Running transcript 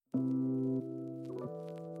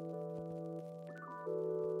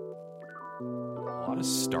of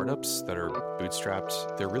startups that are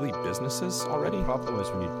bootstrapped, they're really businesses already. The problem is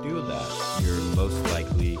when you do that, you're most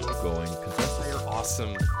likely going consensus. They're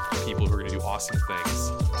awesome people who are going to do awesome things.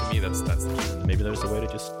 To me, that's the key. Maybe there's a way to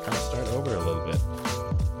just kind of start over a little bit.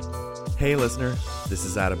 Hey listener, this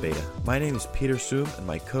is Out of Beta. My name is Peter Soom and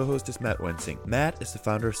my co-host is Matt Wensing. Matt is the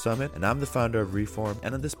founder of Summit and I'm the founder of Reform,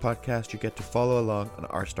 and on this podcast you get to follow along on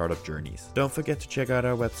our startup journeys. Don't forget to check out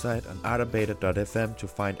our website on outofbeta.fm to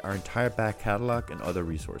find our entire back catalog and other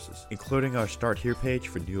resources, including our Start Here page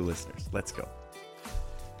for new listeners. Let's go.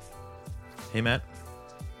 Hey Matt,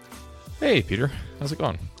 Hey, Peter. How's it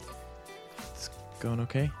going? it's going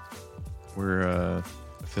okay. I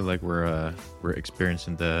feel like we're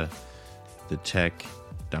experiencing the tech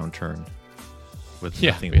downturn with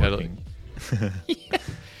nothing working.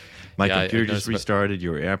 My computer just restarted.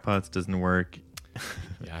 Your AirPods doesn't work.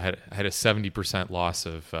 Yeah, I had a 70% loss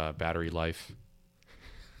of battery life.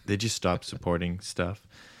 They just stopped supporting stuff.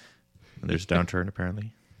 And there's a downturn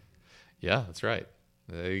apparently. Yeah, that's right.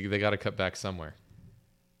 They got to cut back somewhere.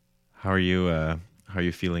 How are you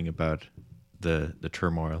feeling about the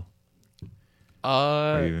turmoil?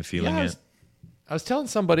 Are you even feeling it? I was telling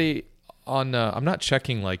somebody on. I'm not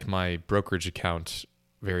checking like my brokerage account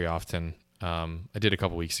very often. I did a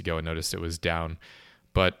couple weeks ago and noticed it was down,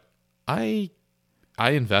 but I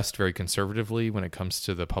invest very conservatively when it comes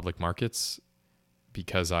to the public markets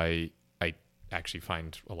because I actually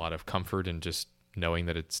find a lot of comfort in just knowing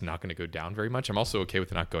that it's not going to go down very much. I'm also okay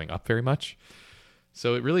with it not going up very much,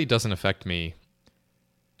 so it really doesn't affect me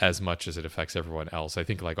as much as it affects everyone else. I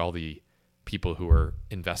think like all the people who are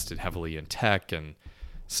invested heavily in tech and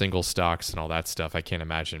single stocks and all that stuff, I can't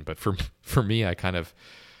imagine. But for me, I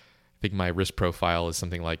think my risk profile is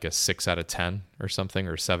something like a 6 out of 10 or something,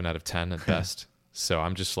 or 7 out of 10 at best. So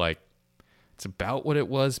I'm just like, it's about what it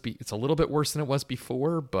was. It's a little bit worse than it was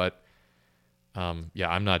before, but yeah,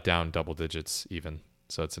 I'm not down double digits even.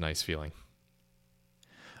 So it's a nice feeling.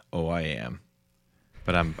 Oh, I am.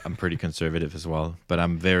 But I'm pretty conservative as well. But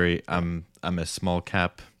I'm a small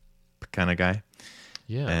cap kind of guy.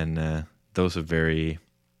 Yeah. And those are very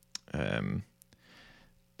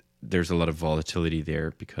there's a lot of volatility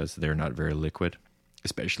there because they're not very liquid,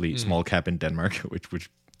 especially small cap in Denmark, which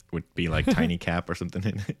would be like tiny cap or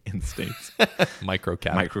something in the States. Micro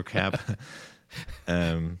cap.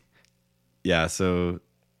 Yeah, so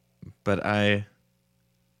but I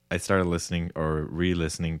started listening or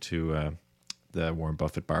re-listening to the Warren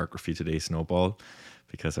Buffett biography today, Snowball,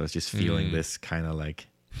 because I was just feeling this kind of like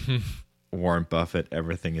Warren Buffett,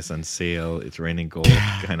 everything is on sale, it's raining gold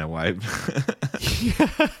kind of vibe.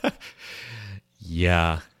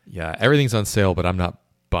 Yeah. Everything's on sale, but I'm not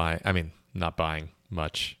buying. I mean, not buying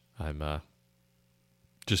much. I'm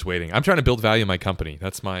just waiting. I'm trying to build value in my company.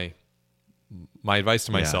 That's my advice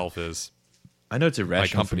to myself is. I know it's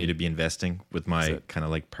irrational for me to be investing with my kind of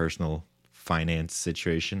like personal finance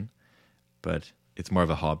situation, but it's more of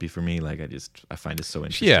a hobby for me. Like I find it so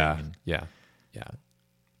interesting. Yeah.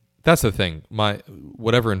 That's the thing.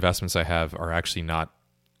 Whatever investments I have are actually not,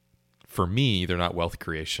 for me, they're not wealth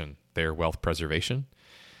creation. They're wealth preservation.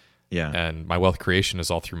 Yeah. And my wealth creation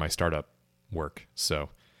is all through my startup work. So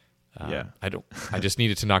I just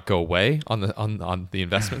need it to not go away on the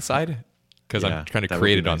investment side because I'm trying to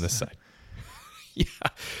create it on this side. Yeah.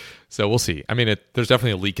 So we'll see. I mean, there's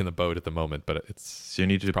definitely a leak in the boat at the moment, but it's so you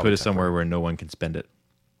need to put it somewhere where no one can spend it.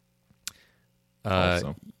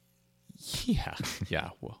 Also. Yeah.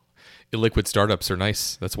 Well, illiquid startups are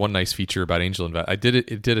nice. That's one nice feature about angel invest. I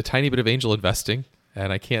did a tiny bit of angel investing,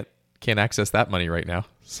 and I can't access that money right now.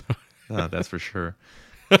 So. Oh, that's for sure.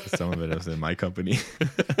 Some of it is in my company.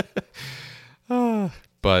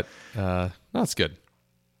 But that's good.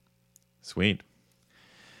 Sweet.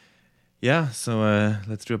 Yeah, so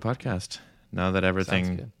let's do a podcast now that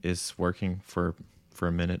everything is working for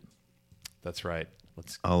a minute. That's right.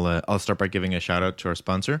 I'll start by giving a shout out to our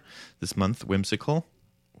sponsor this month, Whimsical,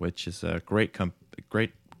 which is a great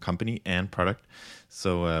company and product.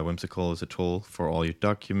 So Whimsical is a tool for all your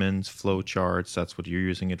documents, flow charts. That's what you're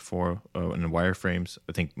using it for, and wireframes.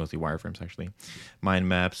 I think mostly wireframes actually. Mind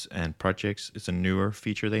maps and projects. It's a newer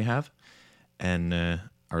feature they have, and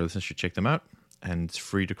our listeners should check them out. And it's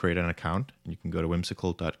free to create an account. You can go to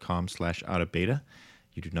whimsical.com/outofbeta.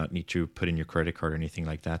 You do not need to put in your credit card or anything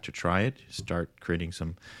like that to try it. Start creating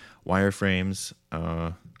some wireframes,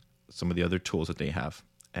 some of the other tools that they have.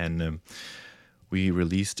 And we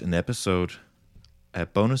released an episode, a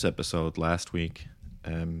bonus episode last week.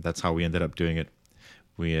 That's how we ended up doing it.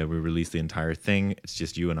 We released the entire thing. It's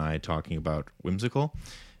just you and I talking about Whimsical.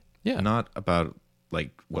 Yeah. Not about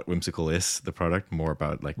like what Whimsical is, the product, more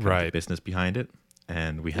about like the business behind it.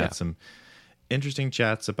 And we had some interesting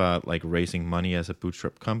chats about like raising money as a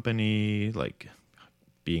bootstrap company, like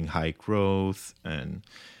being high growth and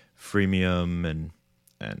freemium, and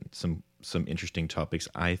some interesting topics,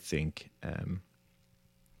 I think.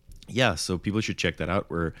 Yeah, so people should check that out.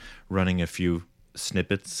 We're running a few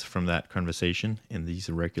snippets from that conversation in these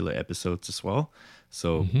regular episodes as well.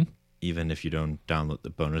 So even if you don't download the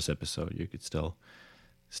bonus episode, you could still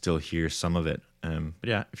hear some of it. But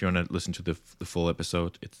yeah, if you want to listen to the full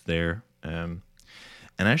episode, it's there. And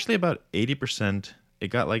actually about 80%, it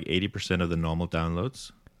got like 80% of the normal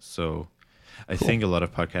downloads. So I think a lot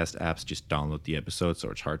of podcast apps just download the episode,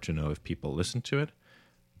 so it's hard to know if people listen to it,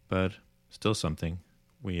 but still something.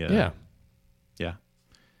 Yeah.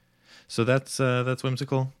 So that's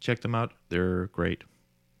Whimsical. Check them out. They're great.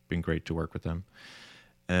 Been great to work with them.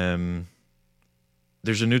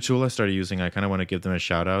 There's a new tool I started using. I kind of want to give them a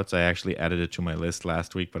shout out. I actually added it to my list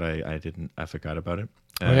last week, but I forgot about it.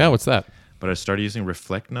 Oh yeah, what's that? But I started using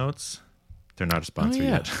Reflect Notes. They're not a sponsor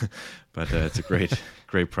yet, but it's a great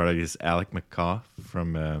product. It's Alec McCaw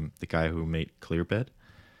from the guy who made Clearbed.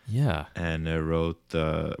 Yeah, and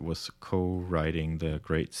was co-writing The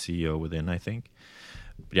Great CEO Within, I think.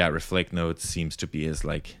 But yeah, Reflect Notes seems to be his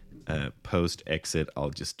like post-exit. I'll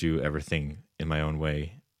just do everything in my own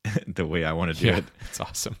way, the way I want to do it. It's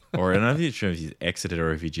awesome. Or I'm not even sure if he's exited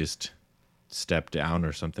or if he just stepped down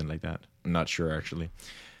or something like that. I'm not sure actually.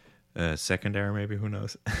 Secondary maybe, who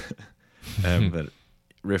knows? But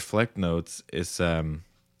Reflect Notes is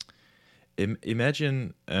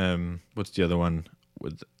imagine what's the other one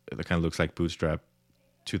with that kind of looks like Bootstrap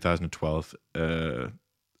 2012, the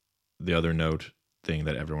other Note thing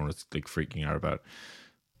that everyone was like freaking out about,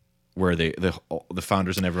 where the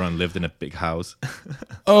founders and everyone lived in a big house.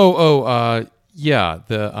 Yeah,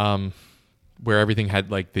 the where everything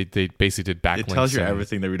had like they basically did backlinks. It tells you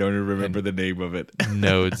everything that we don't even remember the name of it.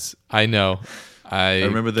 Nodes. I know. I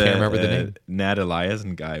remember can't remember the name. Nat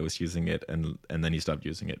Eliason guy was using it, and then he stopped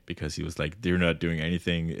using it because he was like, they're not doing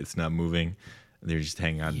anything. It's not moving. They're just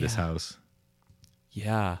hanging out in this house.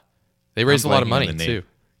 Yeah. They raised a lot of money too.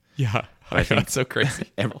 Yeah. I think it's so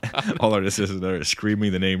crazy. All our listeners are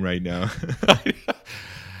screaming the name right now.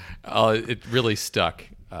 It really stuck.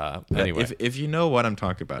 Anyway. If you know what I'm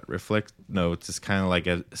talking about, Reflect Notes is kind of like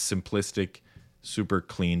a simplistic, super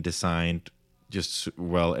clean designed, just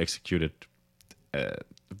well executed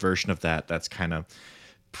version of that's kind of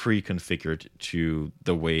pre-configured to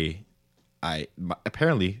the way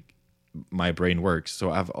apparently my brain works.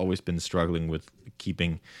 So I've always been struggling with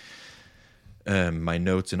keeping my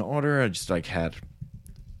notes in order. I just like had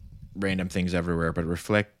random things everywhere, but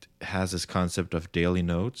Reflect has this concept of daily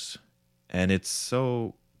notes, and it's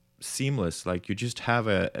so seamless. Like you just have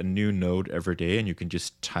a new note every day and you can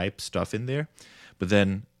just type stuff in there, but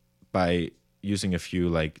then by using a few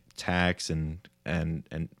like tags and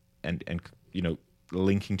you know,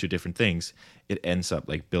 linking to different things, it ends up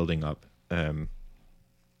like building up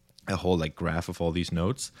a whole like graph of all these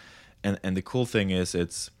notes. And the cool thing is,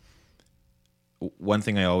 it's one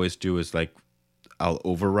thing I always do is like I'll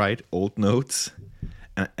overwrite old notes,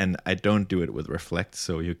 and I don't do it with Reflect,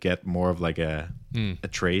 so you get more of like a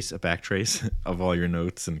back trace of all your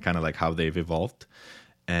notes and kind of like how they've evolved.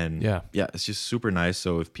 And yeah, it's just super nice.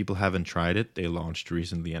 So if people haven't tried it, they launched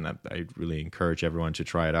recently, and I really encourage everyone to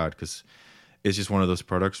try it out, because it's just one of those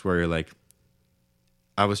products where you're like,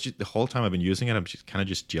 the whole time I've been using it, I'm just kind of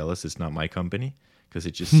just jealous it's not my company, because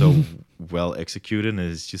it's just so well executed and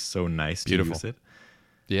it's just so nice to use it.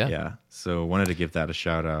 Yeah. So wanted to give that a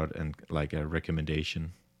shout out and like a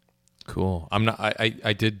recommendation. Cool.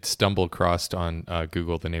 I did stumble across on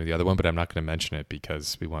Google the name of the other one, but I'm not going to mention it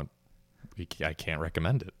because I can't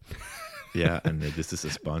recommend it. Yeah, and this is a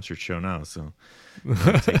sponsored show now, so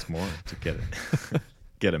it takes more to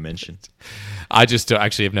get it mentioned. I just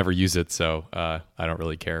actually have never used it, so I don't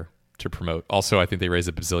really care to promote. Also, I think they raised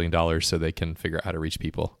 $1 bazillion so they can figure out how to reach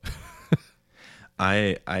people.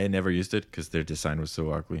 I never used it because their design was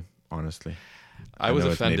so ugly, honestly. I was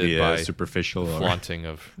offended by superficial flaunting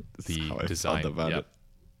of the design. About it.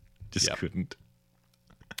 Just couldn't.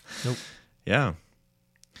 Nope. Yeah.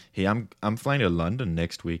 Hey, I'm flying to London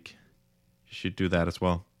next week. You should do that as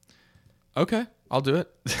well. Okay, I'll do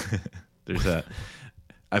it. There's that.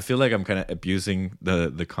 I feel like I'm kind of abusing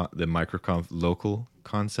the microconf local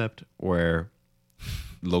concept, where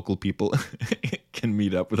local people can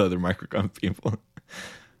meet up with other microconf people.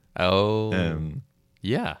 Oh,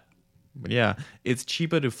 yeah. But yeah, it's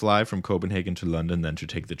cheaper to fly from Copenhagen to London than to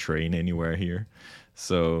take the train anywhere here.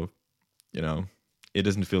 So, you know, it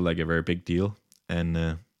doesn't feel like a very big deal.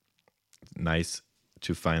 And nice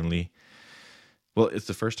to finally... Well, it's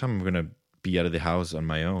the first time I'm going to be out of the house on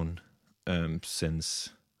my own since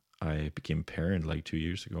I became a parent like 2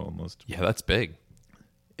 years ago almost. Yeah, that's big.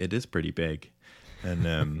 It is pretty big.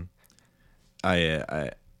 And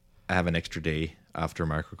I have an extra day after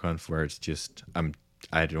MicroConf where it's just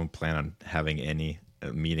I don't plan on having any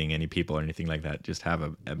meeting any people or anything like that. Just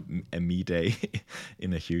have a me day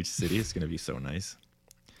in a huge city. It's going to be so nice.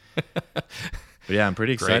 But yeah, I'm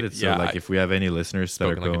pretty excited. Great. So Yeah, like if we have any listeners that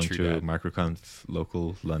are spoken like a going true to dad. MicroConf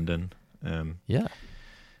local London, Yeah.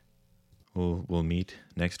 we'll meet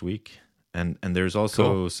next week. And there's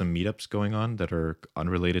also some meetups going on that are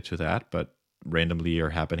unrelated to that, but randomly are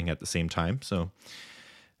happening at the same time. So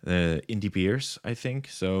indie beers, I think.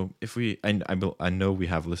 So if I know we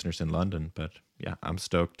have listeners in London, but yeah, I'm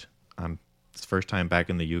stoked. It's the first time back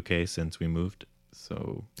in the UK since we moved.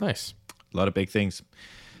 So Nice. a lot of big things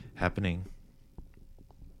happening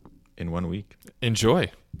in 1 week. Enjoy.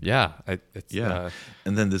 Yeah.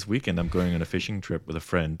 And then this weekend I'm going on a fishing trip with a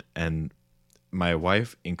friend, and my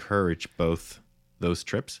wife encouraged both those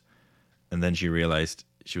trips. And then she realized,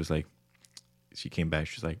 she came back,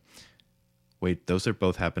 she's like, wait, those are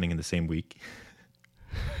both happening in the same week.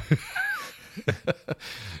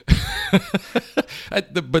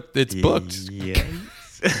 But it's booked.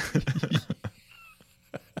 Yes.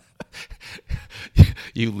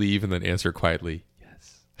 You leave and then answer quietly.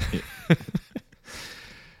 Yes.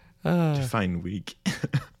 Define week.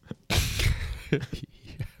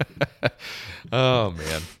 Oh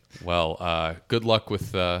man. Well, good luck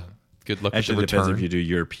with the Actually, it return. depends if you do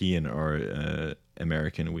European or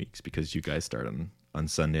American weeks, because you guys start on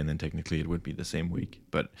Sunday, and then technically it would be the same week.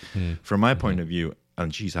 But from my point of view,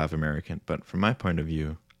 and she's half American, but from my point of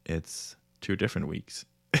view, it's 2 different weeks.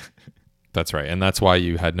 That's right, and that's why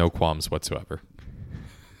you had no qualms whatsoever.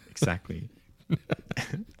 Exactly.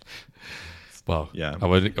 Well, Yeah. I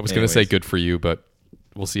was going to say Anyways. good for you, but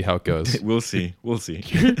we'll see how it goes. We'll see.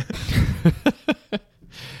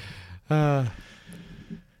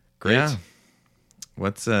 Great. Yeah.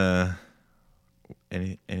 What's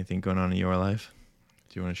anything going on in your life?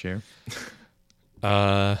 Do you want to share?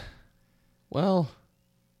 Well,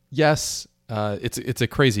 yes. It's a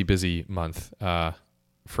crazy busy month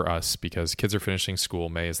for us because kids are finishing school.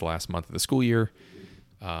 May is the last month of the school year,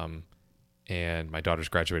 and my daughter's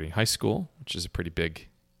graduating high school, which is a pretty big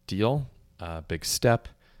deal, big step.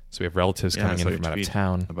 So we have relatives coming in from out of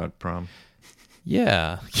town. About prom.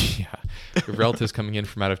 Yeah. We have relatives coming in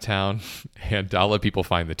from out of town, and I'll let people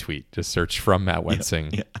find the tweet. Just search from Matt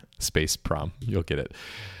Wensing space prom. You'll get it.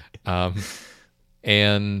 So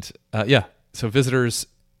visitors,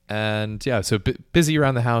 and so busy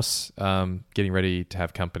around the house, getting ready to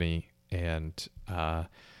have company, and the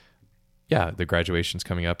graduation's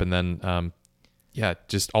coming up, and then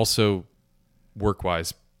just also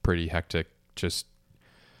work-wise pretty hectic.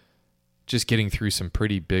 Just getting through some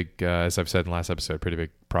pretty big, as I've said in the last episode, pretty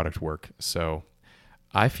big product work. So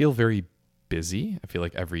I feel very busy. I feel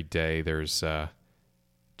like every day there's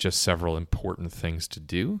just several important things to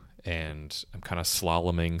do, and I'm kind of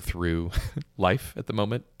slaloming through life at the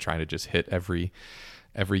moment, trying to just hit every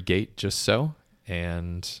gate just so.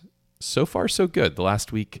 And so far, so good. The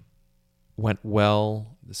last week went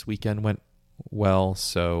well. This weekend went well.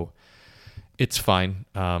 So it's fine.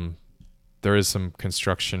 There is some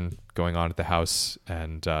construction going on at the house,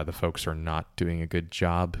 and the folks are not doing a good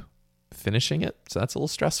job finishing it. So that's a little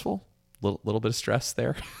stressful, little bit of stress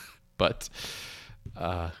there, but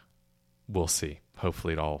we'll see.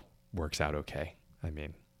 Hopefully it all works out okay. I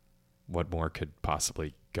mean, what more could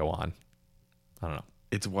possibly go on? I don't know.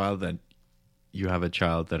 It's wild that you have a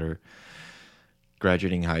child that are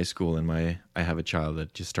graduating high school, and I have a child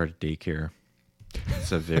that just started daycare.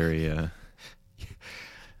 It's a very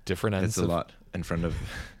different ends. It's a lot in front of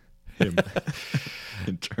him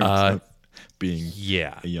in terms of being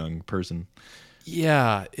a young person.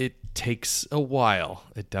 Yeah, it takes a while.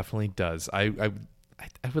 It definitely does. I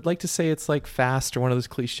would like to say it's like fast or one of those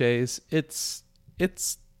cliches. It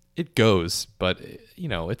goes, but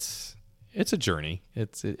it's a journey.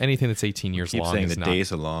 It's anything that's 18 years long. Keep saying the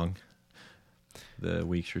days are long. The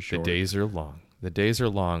weeks are short. The days are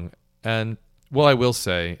long. And well, I will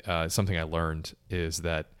say something I learned is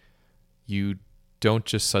that you don't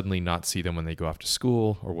just suddenly not see them when they go off to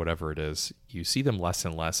school or whatever it is. You see them less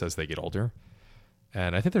and less as they get older.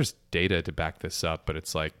 And I think there's data to back this up, but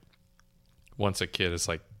it's like once a kid is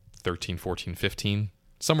like 13, 14, 15,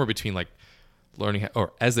 somewhere between like learning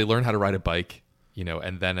or as they learn how to ride a bike,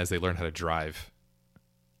 and then as they learn how to drive,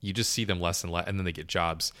 you just see them less and less, and then they get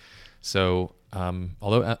jobs. So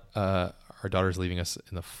although our daughter's leaving us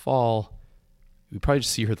in the fall, we probably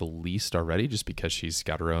just see her the least already just because she's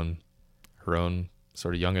got her own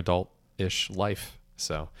sort of young adult-ish life.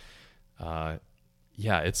 So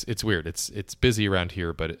yeah, it's weird. It's busy around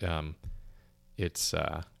here, but it's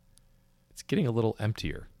getting a little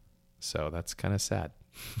emptier. So that's kind of sad.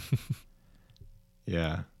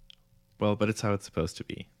 Yeah. Well, but it's how it's supposed to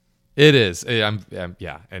be. It is.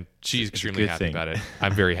 Yeah, and she's It's a extremely good happy thing. about it.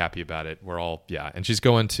 I'm very happy about it. We're all and she's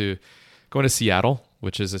going to Seattle,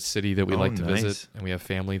 which is a city that we Oh, like to nice. visit, and we have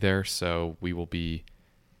family there, so we will be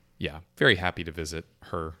very happy to visit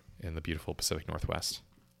her in the beautiful Pacific Northwest.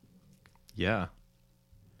 Yeah.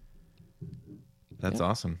 That's Yeah.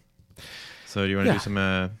 awesome. So do you want to Yeah. do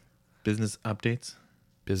some business updates?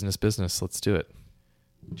 Business. Let's do it.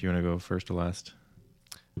 Do you want to go first or last?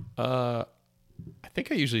 I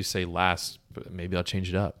think I usually say last, but maybe I'll change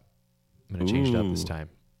it up. I'm going to change it up this Ooh, time.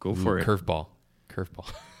 Go for it. Curveball.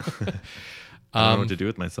 I don't know what to do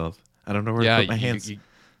with myself. I don't know where to put my hands.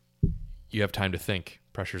 You have time to think.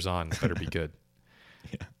 Pressure's on. Better be good.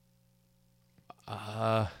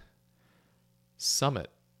 Yeah. Summit.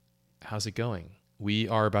 How's it going? We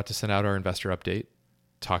are about to send out our investor update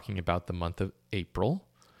talking about the month of April.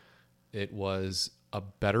 It was a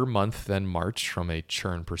better month than March from a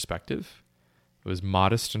churn perspective. It was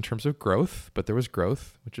modest in terms of growth, but there was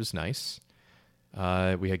growth, which was nice.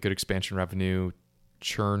 We had good expansion revenue.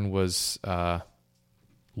 Churn was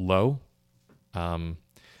low.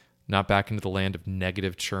 Not back into the land of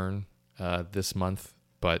negative churn this month,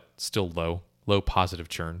 but still low positive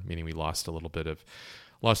churn, meaning we lost a little bit of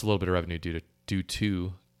revenue due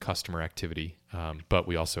to customer activity. But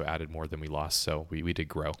we also added more than we lost, so we did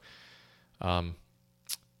grow.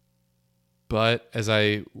 But as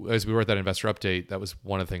we wrote that investor update, that was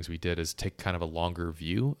one of the things we did, is take kind of a longer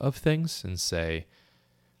view of things and say,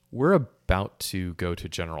 we're about to go to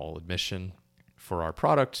general admission for our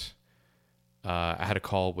product. I had a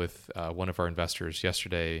call with one of our investors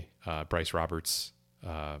yesterday, Bryce Roberts,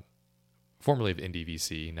 formerly of Indie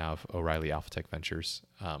VC, now of O'Reilly AlphaTech Ventures.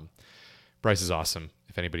 Bryce is awesome.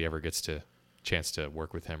 If anybody ever gets to chance to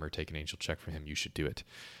work with him or take an angel check from him, you should do it.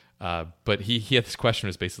 But he had this question,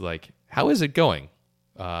 was basically like, how is it going?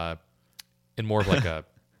 In more of like a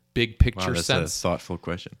big picture Wow, that's sense. a thoughtful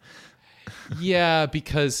question. Yeah,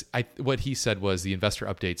 because what he said was the investor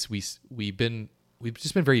updates, we've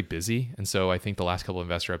just been very busy, and so I think the last couple of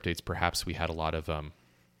investor updates, perhaps we had a lot of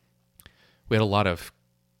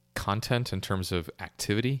content in terms of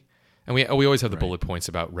activity, and we always have the bullet points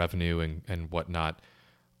about revenue and whatnot,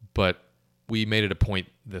 but we made it a point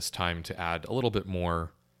this time to add a little bit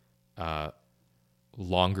more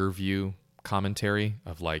longer view commentary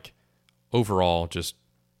of like overall, just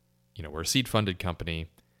we're a seed funded company.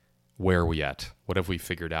 Where are we at? What have we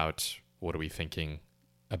figured out? What are we thinking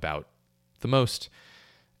about the most?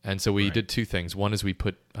 And so we did two things. One is we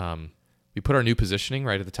put our new positioning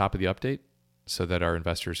right at the top of the update so that our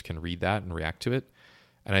investors can read that and react to it.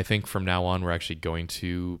 And I think from now on, we're actually going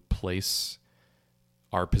to place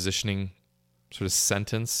our positioning sort of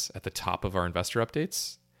sentence at the top of our investor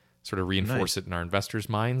updates, sort of reinforce it in our investors'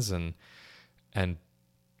 minds, and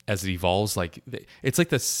as it evolves, like it's like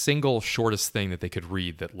the single shortest thing that they could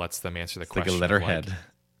read that lets them answer the question. Like a letterhead.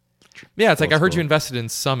 Yeah, it's like, I heard Old you school. invested in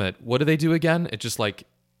Summit. What do they do again? It just like,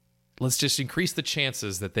 let's just increase the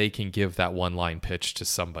chances that they can give that one line pitch to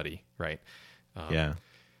somebody, right? Yeah.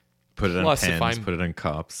 Put it on plus, if pens, I'm- put it on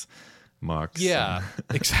cups, marks. Yeah,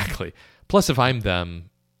 exactly. Plus, if I'm them,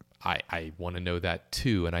 I want to know that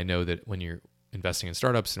too. And I know that when you're investing in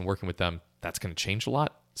startups and working with them, that's going to change a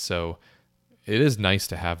lot. So it is nice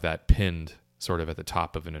to have that pinned sort of at the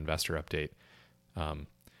top of an investor update.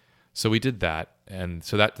 So we did that. And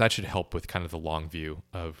so that should help with kind of the long view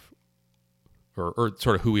of, or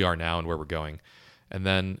sort of who we are now and where we're going. And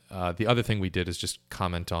then the other thing we did is just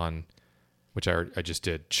comment on, which I just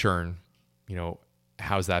did, churn.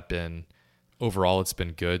 How's that been? Overall, it's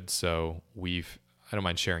been good. So I don't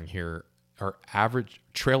mind sharing here, our average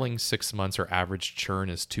trailing 6 months, our average churn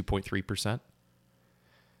is 2.3%.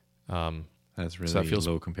 That's really So that feels-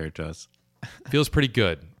 low compared to us. Feels pretty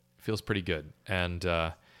good. And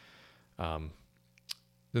then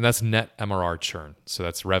that's net MRR churn. So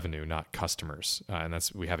that's revenue, not customers. And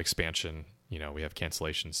we have expansion, we have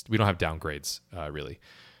cancellations. We don't have downgrades, really.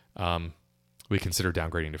 We consider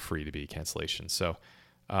downgrading to free to be cancellation. So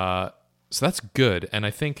that's good. And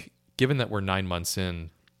I think given that we're 9 months in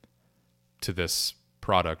to this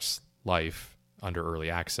product's life under early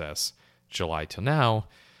access, July till now,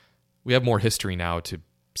 we have more history now to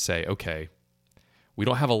say, okay, we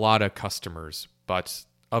don't have a lot of customers, but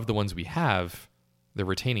of the ones we have, they're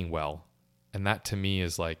retaining well. And that to me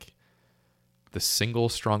is like the single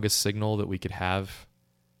strongest signal that we could have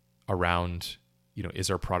around, is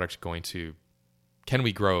our product going to can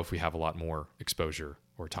we grow if we have a lot more exposure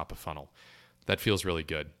or top of funnel? That feels really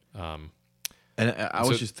good. And I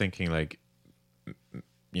was just thinking, like,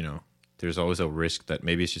 there's always a risk that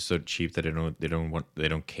maybe it's just so cheap that they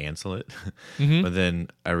don't cancel it. Mm-hmm. But then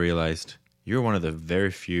I realized you're one of the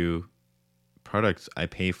very few products I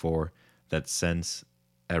pay for that sends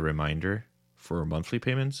a reminder for monthly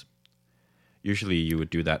payments. Usually you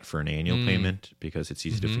would do that for an annual payment because it's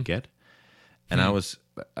easy to forget. And I was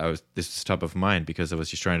this is top of mind because I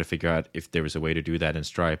was just trying to figure out if there was a way to do that in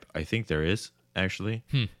Stripe. I think there is, actually.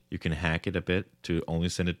 You can hack it a bit to only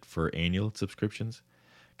send it for annual subscriptions.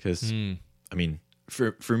 Because, I mean,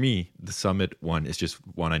 for me, the Summit one is just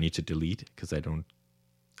one I need to delete because I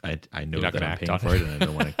know that I'm paying for it and I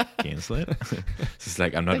don't want to cancel it. It's just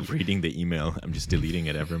like I'm not reading the email. I'm just deleting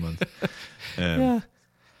it every month.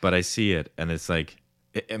 But I see it and it's like,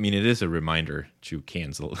 I mean, it is a reminder to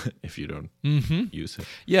cancel if you don't use it.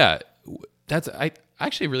 Yeah, I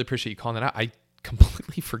actually really appreciate you calling that out. I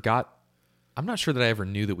completely forgot. I'm not sure that I ever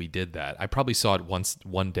knew that we did that. I probably saw it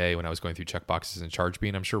one day when I was going through checkboxes and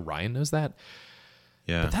ChargeBean. I'm sure Ryan knows that.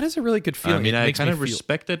 Yeah, but that is a really good feeling. I mean, I kind of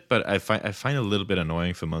respect it, but I find it a little bit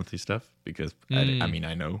annoying for monthly stuff because I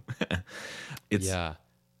know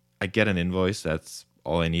I get an invoice. That's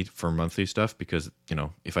all I need for monthly stuff because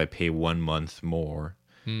if I pay 1 month more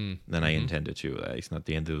than I intended to, it's not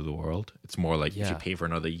the end of the world. It's more like if you pay for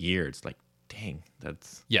another year, it's like, dang,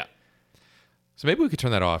 that's So maybe we could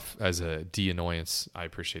turn that off as a de-annoyance. I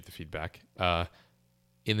appreciate the feedback.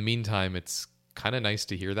 In the meantime, it's kind of nice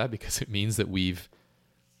to hear that because it means that we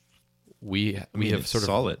have sort of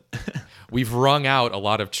solid. We've wrung out a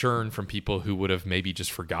lot of churn from people who would have maybe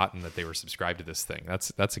just forgotten that they were subscribed to this thing.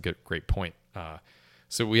 That's a great point.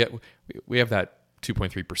 So we have that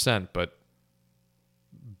 2.3%, but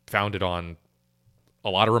founded on a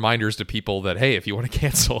lot of reminders to people that, hey, if you want to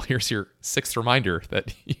cancel, here's your 6th reminder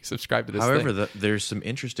that you subscribe to this thing. However, there's some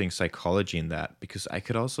interesting psychology in that because I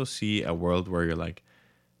could also see a world where you're like,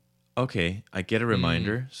 okay, I get a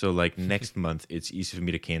reminder, so like next month it's easy for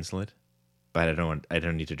me to cancel it, but I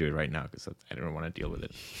don't need to do it right now because I don't want to deal with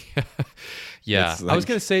it. Yeah, I was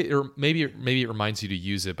gonna say, or maybe it reminds you to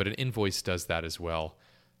use it, but an invoice does that as well.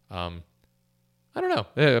 I don't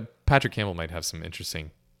know. Patrick Campbell might have some interesting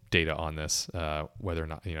data on this, whether or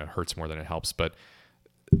not it hurts more than it helps. But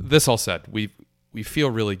this all said, we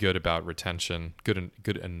feel really good about retention,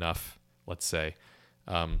 good enough, let's say,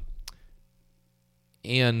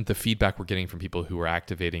 and the feedback we're getting from people who are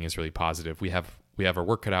activating is really positive. We have our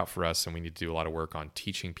work cut out for us, and we need to do a lot of work on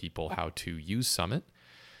teaching people how to use Summit.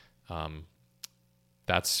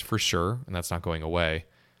 That's for sure, and that's not going away.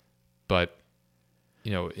 But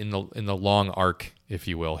in the long arc, if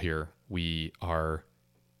you will, here we are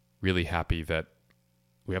really happy that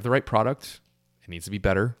we have the right product. It needs to be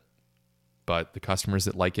better, but the customers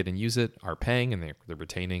that like it and use it are paying and they're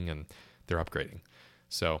retaining and they're upgrading.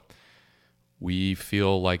 So we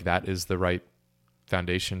feel like that is the right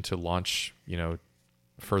foundation to launch,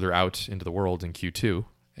 further out into the world in Q2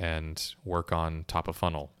 and work on top of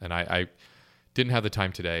funnel. And I didn't have the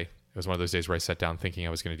time today. It was one of those days where I sat down thinking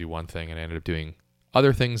I was going to do one thing and I ended up doing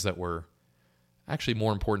other things that were actually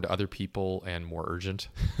more important to other people and more urgent,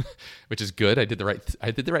 which is good. I did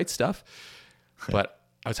the right stuff, but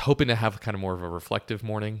I was hoping to have kind of more of a reflective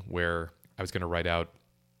morning where I was going to write out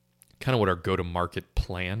kind of what our go-to-market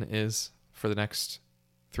plan is for the next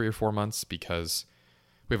 3 or 4 months, because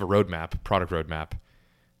we have a product roadmap,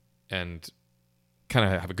 and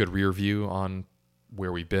kind of have a good rear view on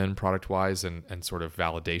where we've been product-wise and sort of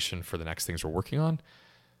validation for the next things we're working on.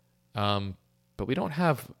 But we don't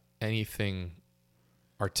have anything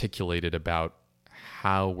articulated about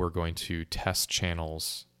how we're going to test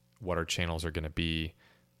channels, what our channels are going to be,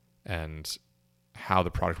 and how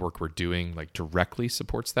the product work we're doing directly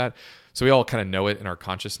supports that. So we all kind of know it in our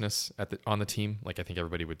consciousness on the team. I think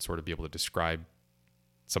everybody would sort of be able to describe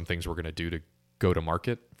some things we're going to do to go to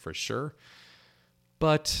market for sure.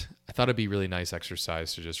 But I thought it'd be a really nice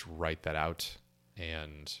exercise to just write that out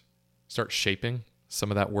and start shaping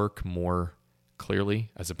some of that work more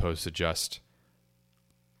clearly, as opposed to just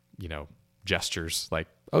gestures like,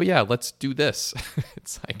 oh yeah, let's do this.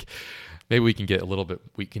 It's like, maybe we can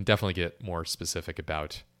definitely get more specific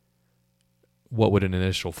about what would an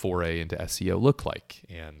initial foray into SEO look like,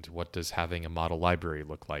 and what does having a model library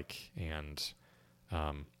look like, and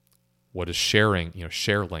what is sharing,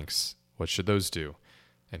 share links, what should those do,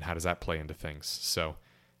 and how does that play into things? So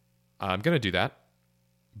I'm going to do that,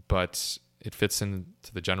 but it fits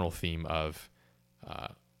into the general theme of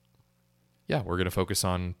we're going to focus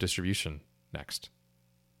on distribution next.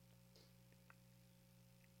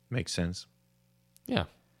 Makes sense. Yeah.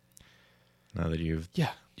 Now that you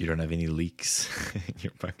don't have any leaks in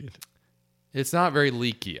your bucket. It's not very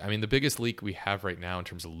leaky. I mean, the biggest leak we have right now in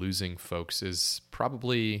terms of losing folks is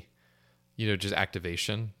probably, just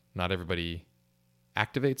activation. Not everybody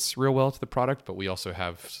activates real well to the product, but we also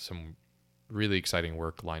have some really exciting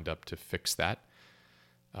work lined up to fix that.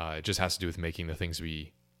 It just has to do with making the things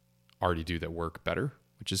we already do that work better,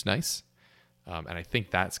 which is nice. And I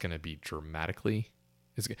think that's going to be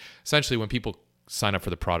essentially when people sign up for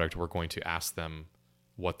the product, we're going to ask them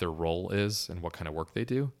what their role is and what kind of work they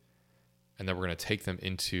do. And then we're going to take them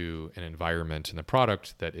into an environment in the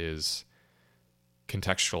product that is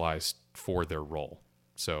contextualized for their role.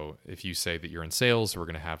 So if you say that you're in sales, we're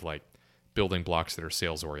going to have like building blocks that are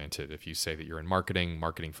sales oriented. If you say that you're in marketing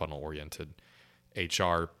funnel oriented,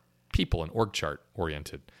 HR, people and org chart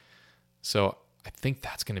oriented. So I think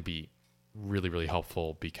that's going to be really, really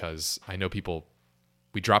helpful because I know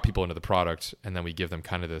we drop people into the product and then we give them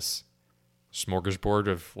kind of this smorgasbord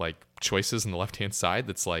of like choices on the left-hand side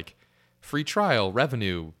that's like free trial,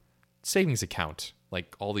 revenue, savings account,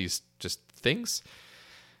 like all these just things.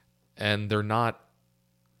 And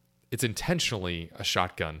it's intentionally a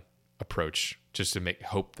shotgun approach just to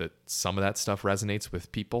hope that some of that stuff resonates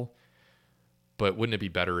with people. But wouldn't it be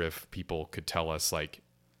better if people could tell us like,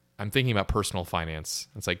 I'm thinking about personal finance.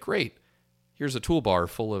 It's like, great, here's a toolbar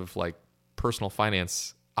full of like personal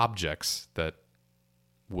finance objects that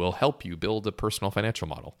will help you build a personal financial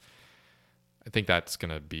model. I think that's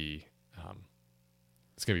going to be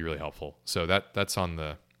it's going to be really helpful. So that's on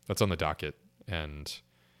the docket. And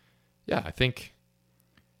yeah, I think,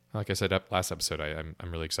 like I said last episode,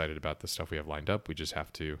 I'm really excited about the stuff we have lined up. We just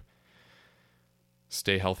have to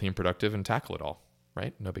stay healthy and productive and tackle it all,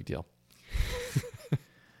 right? No big deal.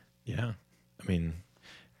 Yeah. I mean,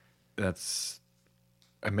 it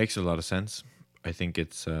makes a lot of sense. I think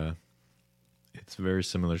it's very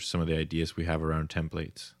similar to some of the ideas we have around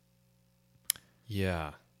templates.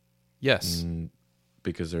 Yeah. Yes.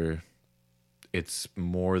 Because it's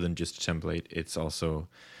more than just a template. It's also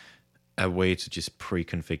a way to just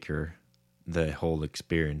pre-configure the whole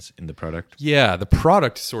experience in the product. Yeah, the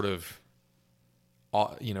product sort of,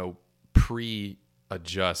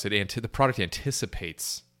 pre-adjusts. The product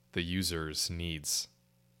anticipates the user's needs,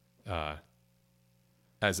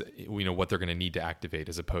 as what they're going to need to activate,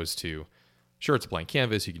 as opposed to, sure, it's a blank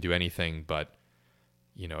canvas, you can do anything, but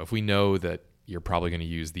if we know that you're probably going to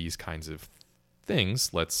use these kinds of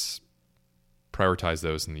things, let's prioritize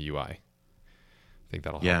those in the UI. I think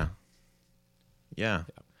that'll help. Yeah.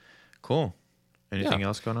 Cool. Anything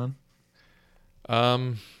else going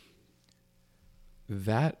on?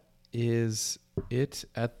 That is it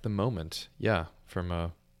at the moment. Yeah, from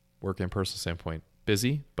a work and personal standpoint.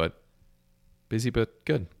 Busy, but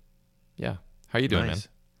good. Yeah. How you doing, man?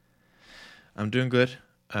 I'm doing good.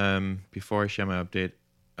 Before I share my update,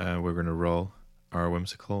 we're going to roll our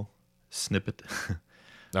whimsical snippet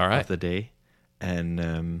all right. of the day.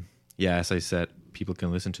 And as I said, people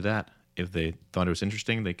can listen to that. If they thought it was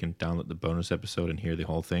interesting, they can download the bonus episode and hear the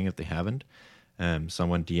whole thing if they haven't.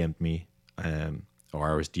 Someone DM'd me,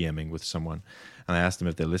 or I was DMing with someone, and I asked them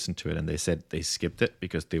if they listened to it, and they said they skipped it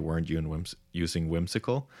because they weren't using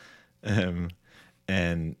Whimsical.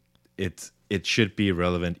 And it should be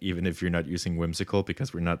relevant even if you're not using Whimsical,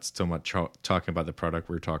 because we're not so much talking about the product.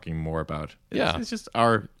 We're talking more about it's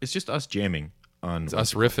just us jamming on it's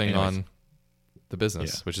us riffing on the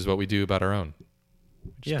business, which is what we do about our own.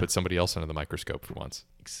 Just put somebody else under the microscope for once.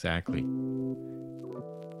 Exactly.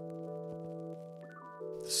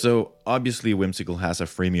 So obviously Whimsical has a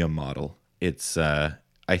freemium model. It's I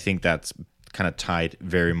think that's kind of tied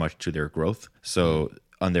very much to their growth. So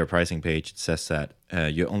on their pricing page, it says that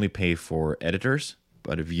you only pay for editors,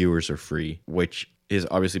 but viewers are free, which is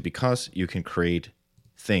obviously because you can create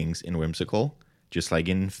things in Whimsical, just like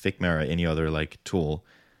in Figma or any other like tool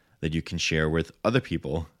that you can share with other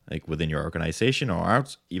people, like within your organization or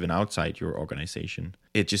even outside your organization.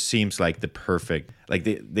 It just seems like the perfect, like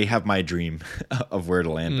they have my dream of where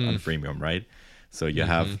to land on freemium, right? So you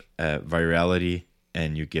have virality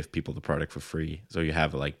and you give people the product for free. So you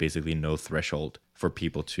have like basically no threshold for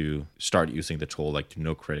people to start using the tool, like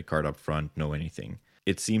no credit card up front, no anything.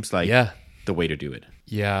 It seems like the way to do it.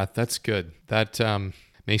 Yeah, that's good. That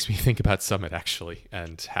makes me think about Summit actually,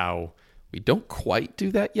 and how we don't quite do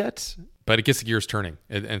that yet, but it gets the gears turning.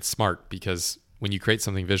 And it's smart because when you create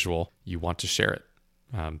something visual, you want to share it.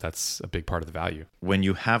 That's a big part of the value. When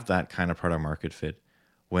you have that kind of product market fit,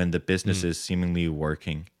 when the business is seemingly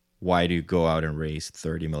working, why do you go out and raise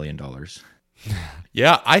 $30 million?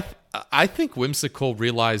 Yeah, I think Whimsical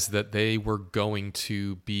realized that they were going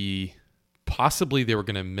to be, possibly they were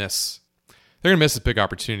going to miss they're going to miss a big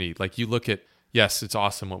opportunity. Like you look at, yes, it's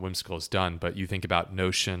awesome what Whimsical has done, but you think about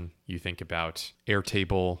Notion, you think about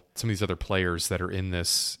Airtable, some of these other players that are in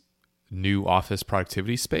this new office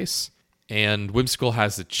productivity space. And Whimsical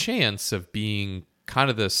has the chance of being kind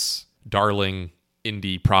of this darling,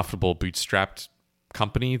 indie, profitable, bootstrapped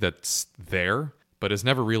company that's there, but is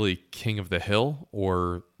never really king of the hill,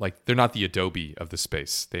 or like they're not the Adobe of the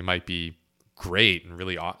space. They might be great and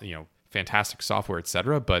really, fantastic software,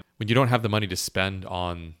 etc. But when you don't have the money to spend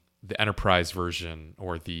on the enterprise version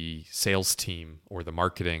or the sales team or the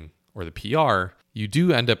marketing or the PR, you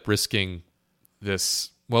do end up risking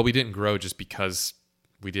this. Well, we didn't grow just because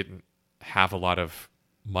we didn't have a lot of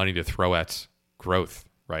money to throw at growth,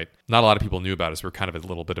 right? Not a lot of people knew about us. We're kind of a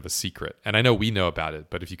little bit of a secret. And I know we know about it,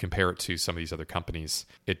 but if you compare it to some of these other companies,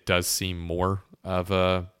 it does seem more of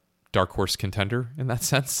a dark horse contender in that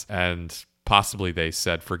sense. And possibly they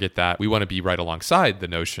said, forget that. We want to be right alongside the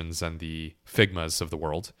Notions and the Figmas of the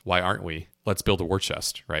world. Why aren't we? Let's build a war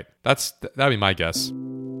chest, right? That'd be my guess.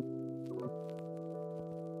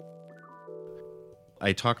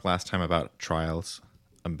 I talked last time about trials,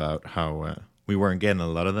 about how we weren't getting a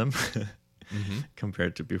lot of them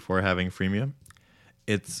compared to before having freemium.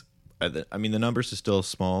 The numbers are still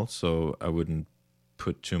small, so I wouldn't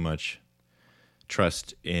put too much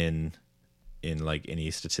trust in like any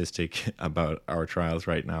statistic about our trials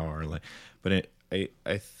right now, but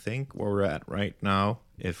I think where we're at right now,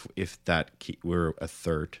 if we're a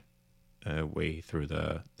third way through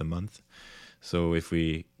the month, so if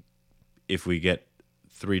we get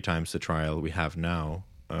 3 times the trial we have now,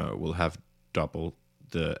 we'll have double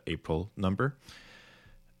the April number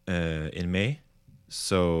in May.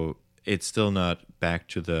 So it's still not back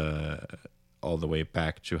to all the way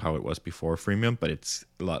back to how it was before freemium, but it's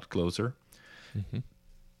a lot closer. Mm-hmm.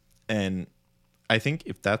 And I think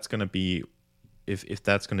if that's going to be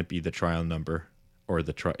the trial number, or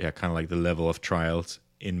kind of like the level of trials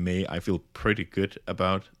in May, I feel pretty good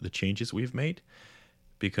about the changes we've made,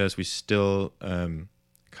 because we still kind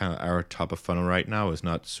of, our top of funnel right now is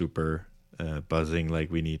not super buzzing. Like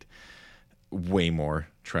we need way more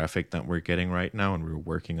traffic than we're getting right now, and we're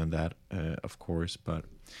working on that, of course. But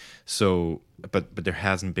there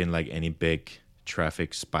hasn't been like any big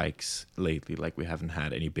traffic spikes lately. Like we haven't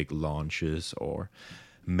had any big launches or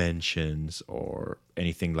mentions or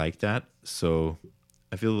anything like that. So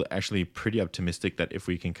I feel actually pretty optimistic that if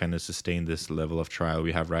we can kind of sustain this level of trial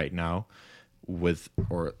we have right now,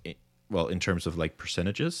 in terms of like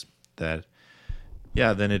percentages, that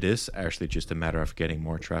then it is actually just a matter of getting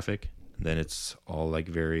more traffic. Then it's all like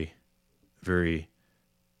very, very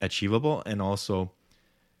achievable. And also,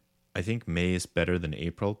 I think May is better than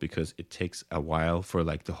April because it takes a while for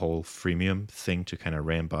like the whole freemium thing to kind of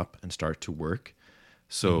ramp up and start to work.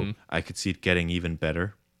 So I could see it getting even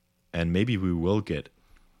better, and maybe we will get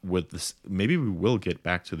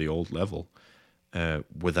back to the old level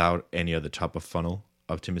without any of the top of funnel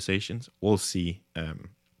optimizations. We'll see.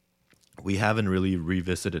 We haven't really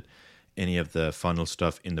revisited any of the funnel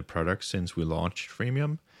stuff in the product since we launched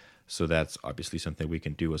freemium. So that's obviously something we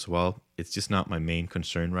can do as well. It's just not my main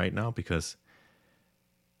concern right now, because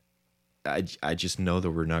I just know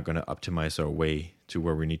that we're not going to optimize our way to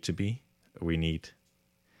where we need to be.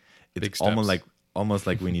 It's almost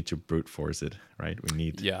like we need to brute force it, right? We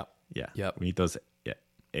need we need those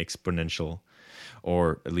exponential,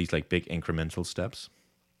 or at least like big incremental steps.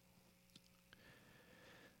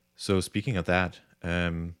 So speaking of that,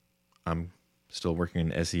 I'm still working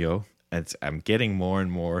in SEO. I'm getting more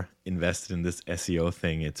and more invested in this SEO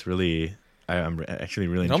thing. It's really, I'm actually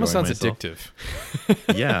really enjoying it. Almost sounds myself.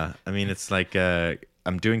 addictive. Yeah, I mean, it's like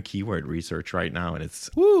I'm doing keyword research right now, and it's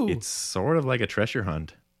sort of like a treasure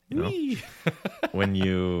hunt. You know, when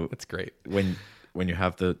you that's great. When you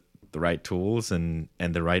have the right tools and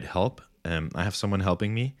the right help. I have someone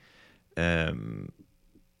helping me, that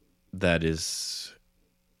is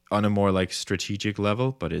on a more like strategic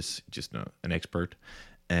level, but is just an expert.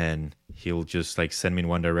 And he'll just like send me in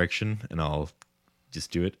one direction, and I'll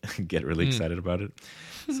just do it, get really excited about it.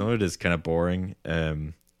 Some of it is kind of boring.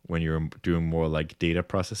 When you're doing more like data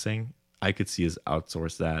processing, I could see us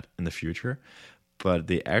outsource that in the future. But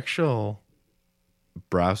the actual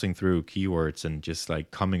browsing through keywords and just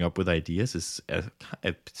like coming up with ideas is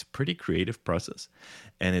it's a pretty creative process,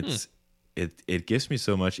 and it gives me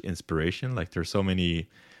so much inspiration. Like there's so many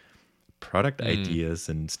product ideas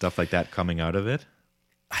and stuff like that coming out of it.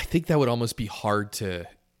 I think that would almost be hard to.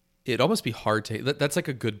 It'd almost be hard to. That's like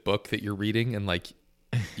a good book that you're reading, and like,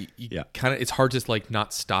 you kind of. It's hard to like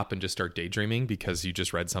not stop and just start daydreaming because you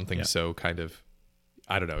just read something so kind of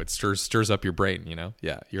I don't know, it stirs up your brain, you know?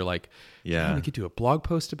 Yeah. You're like, Yeah. we could do a blog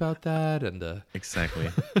post about that. And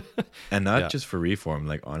Exactly. And not Yeah. just for Reform.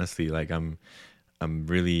 Like honestly, like I'm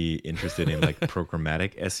really interested in like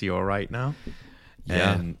programmatic SEO right now.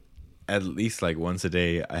 Yeah. And at least like once a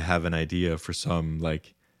day I have an idea for some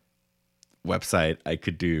like website I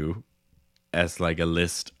could do as like a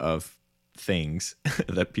list of things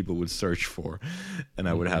that people would search for, and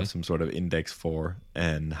I would have some sort of index for,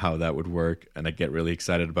 and how that would work, and I get really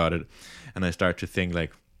excited about it. And I start to think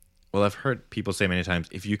like, well, I've heard people say many times,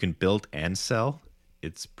 if you can build and sell,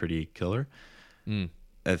 it's pretty killer.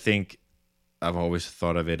 I think I've always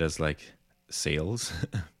thought of it as like sales,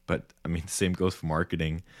 but I mean, the same goes for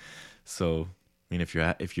marketing. So I mean, if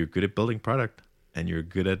you're good at building product and you're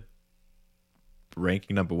good at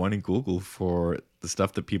ranking number one in Google for the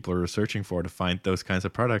stuff that people are searching for to find those kinds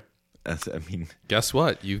of product, I mean, guess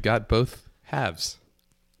what? You've got both halves.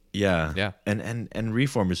 yeah. Yeah. And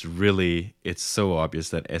Reform is really, it's so obvious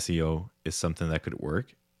that SEO is something that could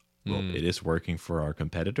work. Well, it is working for our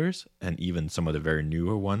competitors, and even some of the very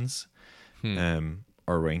newer ones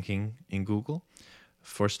are ranking in Google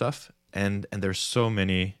for stuff. And there's so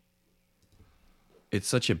many, it's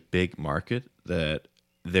such a big market that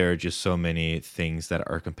there are just so many things that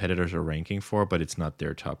our competitors are ranking for, but it's not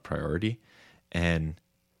their top priority, and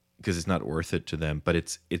because it's not worth it to them. But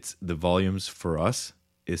it's the volumes for us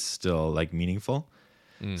is still like meaningful.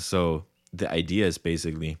 So the idea is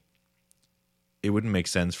basically, it wouldn't make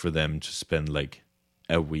sense for them to spend like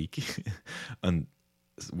a week on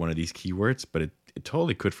one of these keywords, but it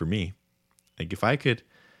totally could for me. Like if I could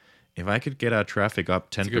get our traffic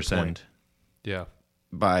up a good 10%. point. Yeah.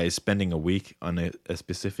 By spending a week on a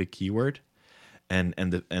specific keyword, and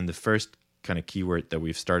the first kind of keyword that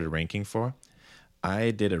we've started ranking for,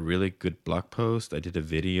 I did a really good blog post. I did a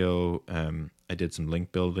video. I did some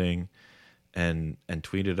link building, and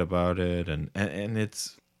tweeted about it, and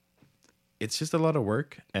it's just a lot of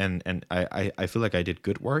work, and I feel like I did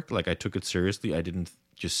good work. Like I took it seriously. I didn't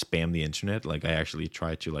just spam the internet. Like I actually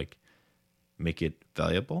tried to like make it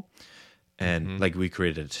valuable. And like we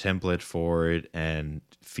created a template for it and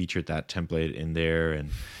featured that template in there. And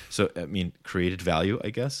so, I mean, created value, I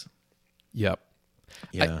guess. Yep.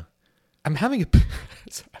 Yeah. I'm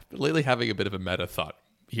lately having a bit of a meta thought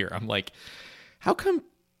here. I'm like, how come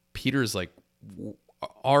Peter's like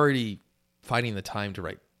already finding the time to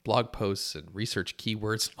write blog posts and research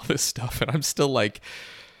keywords and all this stuff, and I'm still like,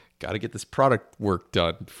 got to get this product work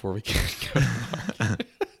done before we can go to market.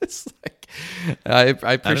 It's like,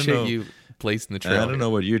 I appreciate you placing the trail. I don't know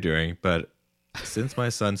what you're doing, but since my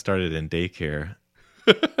son started in daycare,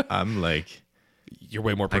 I'm like, you're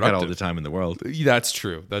way more I productive. got all the time in the world. That's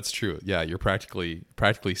true. Yeah, you're practically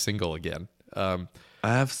single again. I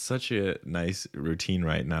have such a nice routine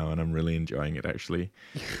right now, and I'm really enjoying it. Actually,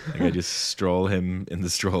 like I just stroll him in the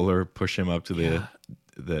stroller, push him up to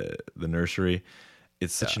the nursery.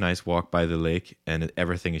 It's such a nice walk by the lake, and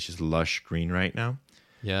everything is just lush green right now.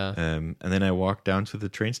 Yeah. And then I walk down to the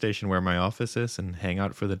train station where my office is and hang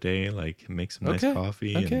out for the day, like make some nice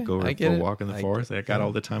coffee and go for a walk in the forest. I got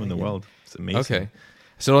all the time in the world. It's amazing. Okay.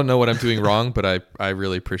 Still don't know what I'm doing wrong, but I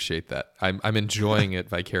really appreciate that. I'm enjoying it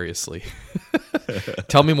vicariously.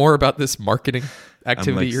 Tell me more about this marketing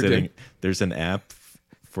activity you're doing. There's an app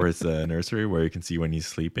for his nursery where you can see when he's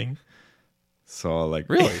sleeping. So like,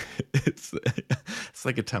 really, it's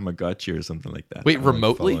like a Tamagotchi or something like that. Wait, I'm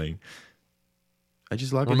remotely? Like I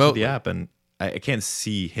just log into the app, and I can't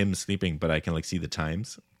see him sleeping, but I can like see the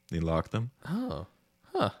times. They lock them. Oh,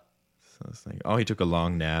 huh. So it's like, oh, he took a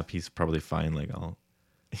long nap. He's probably fine. Like, I'll,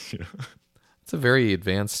 It's a very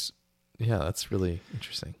advanced. Yeah, that's really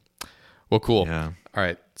interesting. Well, cool. Yeah. All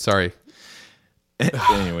right. Sorry.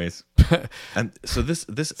 Anyways, and so this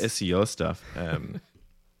SEO stuff, and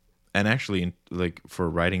actually, like for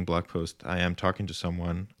writing blog posts, I am talking to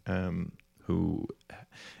someone who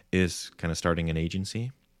is kind of starting an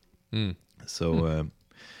agency. So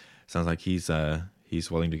sounds like he's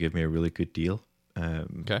willing to give me a really good deal.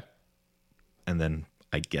 Okay. And then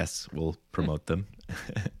I guess we'll promote them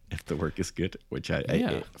if the work is good, which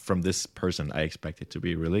I from this person I expect it to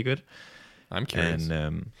be really good. I'm curious.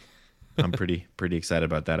 And I'm pretty excited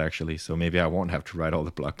about that actually. So maybe I won't have to write all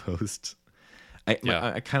the blog posts.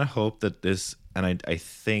 I kind of hope that this, and I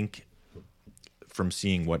think from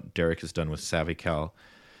seeing what Derek has done with SavvyCal,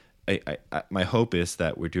 my hope is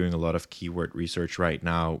that we're doing a lot of keyword research right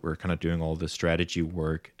now. We're kind of doing all the strategy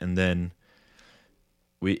work, and then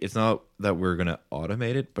it's not that we're going to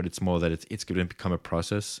automate it, but it's more that it's going to become a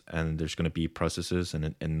process, and there's going to be processes,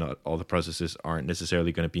 and not all the processes aren't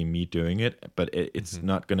necessarily going to be me doing it, but it's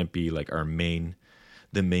not going to be like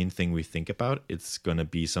the main thing we think about. It's going to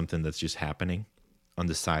be something that's just happening on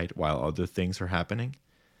the side while other things are happening.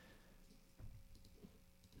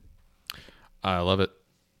 I love it.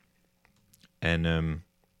 And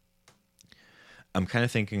I'm kind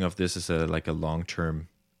of thinking of this as a long-term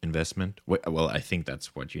investment. Well, I think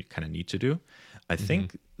that's what you kind of need to do. I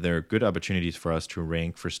think there are good opportunities for us to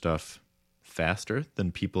rank for stuff faster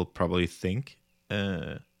than people probably think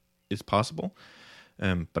is possible.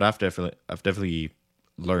 But I've definitely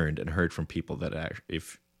learned and heard from people that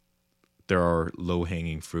if there are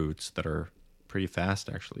low-hanging fruits that are pretty fast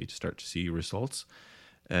actually to start to see results.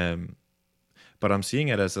 But I'm seeing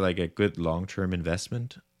it as like a good long-term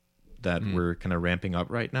investment that we're kind of ramping up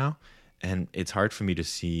right now. And it's hard for me to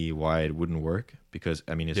see why it wouldn't work because,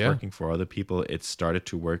 I mean, it's working for other people. It started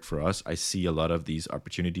to work for us. I see a lot of these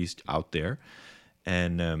opportunities out there.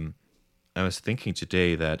 And I was thinking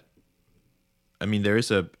today that, I mean, there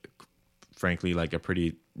is frankly, like a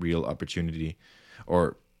pretty real opportunity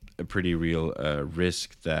or a pretty real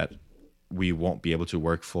risk that we won't be able to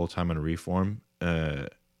work full-time on Reform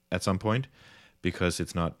at some point because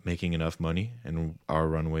it's not making enough money and our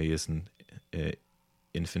runway isn't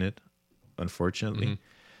infinite, unfortunately.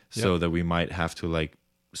 So that we might have to like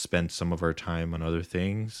spend some of our time on other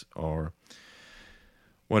things or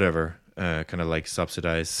whatever, kind of like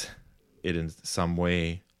subsidize it in some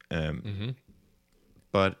way.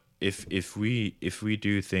 But if we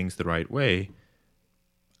do things the right way,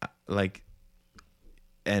 like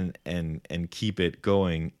and keep it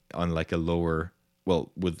going on like a lower,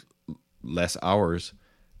 well, with less hours,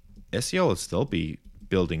 SEO will still be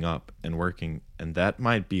building up and working, and that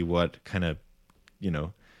might be what kind of,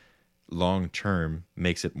 long term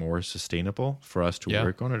makes it more sustainable for us to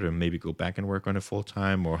work on it, or maybe go back and work on it full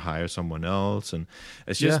time or hire someone else. And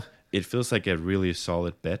it's just it feels like a really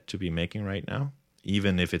solid bet to be making right now,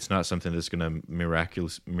 even if it's not something that's going to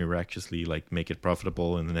miraculously like make it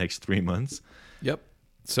profitable in the next 3 months. Yep.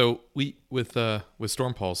 So we with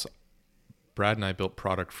Stormpulse, Brad and I built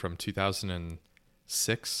product from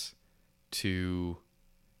 2006 to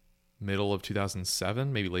middle of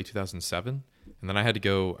 2007, maybe late 2007. And then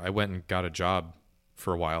I went and got a job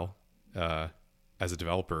for a while as a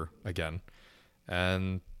developer again.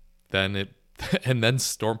 And then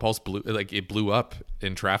Stormpulse blew up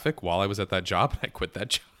in traffic while I was at that job. I quit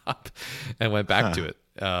that job and went back to it.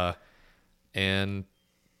 And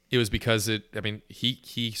it was because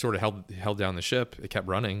he sort of held down the ship. It kept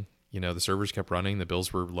running. The servers kept running. The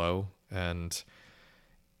bills were low. And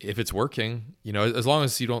if it's working, as long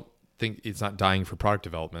as you don't think it's not dying for product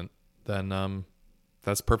development, then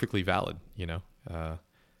that's perfectly valid,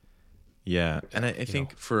 Yeah, and I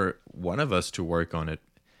think for one of us to work on it,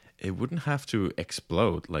 it wouldn't have to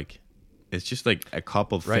explode. Like, it's just like a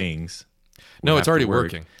couple things. No, it's already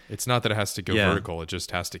working. It's not that it has to go vertical. It just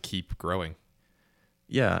has to keep growing.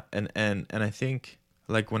 Yeah, and I think,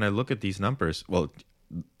 like, when I look at these numbers, well,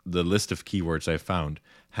 the list of keywords I found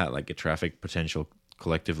had like a traffic potential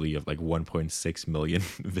collectively of like 1.6 million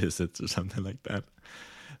visits or something like that.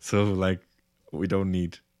 So like we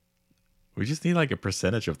just need like a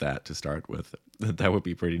percentage of that to start with. That would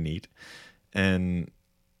be pretty neat. And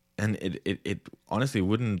it honestly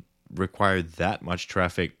wouldn't require that much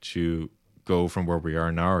traffic to go from where we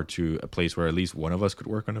are now to a place where at least one of us could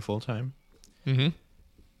work on it full time.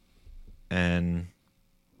 And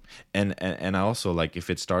I also, like, if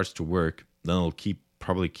it starts to work, then it'll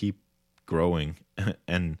probably keep growing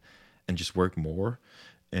and just work more,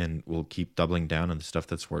 and we'll keep doubling down on the stuff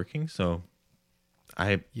that's working. So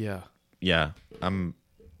I'm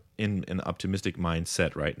in an optimistic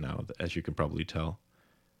mindset right now, as you can probably tell.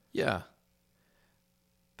 Yeah.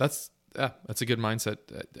 That's a good mindset.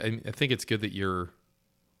 I think it's good that you're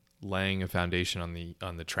laying a foundation on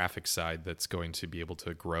the traffic side that's going to be able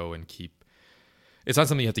to grow and keep. It's not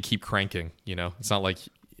something you have to keep cranking, It's not like,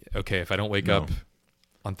 okay, if I don't wake up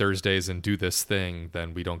on Thursdays and do this thing,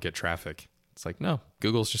 then we don't get traffic. It's like, no,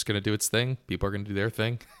 Google's just going to do its thing. People are going to do their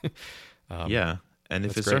thing. Yeah. And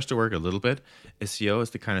if it starts to work a little bit, SEO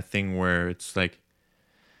is the kind of thing where it's like,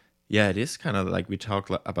 yeah, it is kind of like we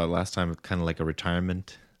talked about last time, kind of like a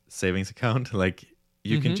retirement savings account. Like,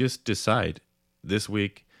 you can just decide, this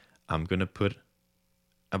week I'm going to put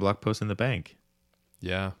a blog post in the bank.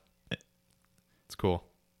 Yeah. It's cool.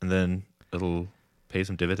 And then it'll pay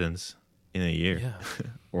some dividends in a year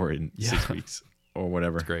or in 6 weeks or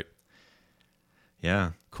whatever. That's great.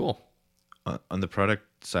 Yeah. Cool. On the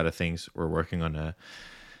product side of things, we're working on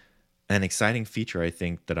an exciting feature, I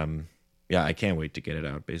think, that I can't wait to get it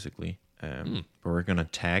out, basically. We're working on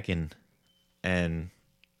tagging, and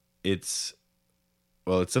it's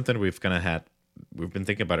something we've kind of had we've been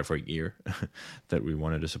thinking about it for a year that we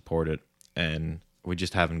wanted to support it, and we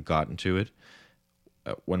just haven't gotten to it.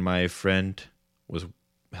 When my friend was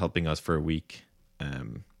helping us for a week,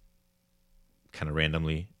 kind of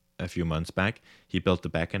randomly a few months back, he built the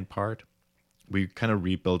backend part. We kind of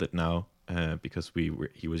rebuilt it now because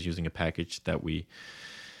he was using a package that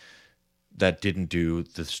didn't do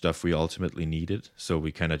the stuff we ultimately needed. So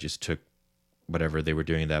we kind of just took whatever they were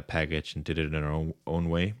doing in that package and did it in our own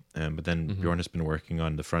way. But then Bjorn has been working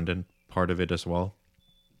on the front end part of it as well.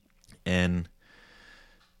 And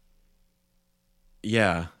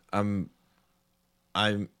yeah,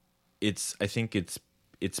 I think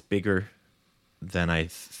it's bigger than I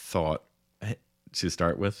thought to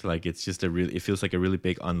start with. Like, it's just it feels like a really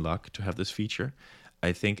big unlock to have this feature.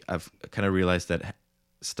 I think I've kind of realized that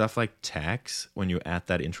stuff like tags, when you add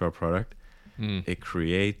that into our product, it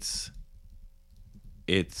creates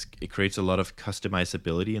a lot of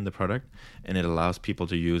customizability in the product, and it allows people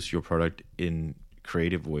to use your product in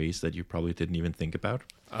creative ways that you probably didn't even think about.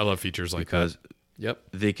 I love features like because that. Yep.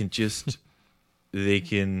 They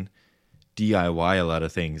can DIY a lot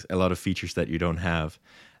of things, a lot of features that you don't have.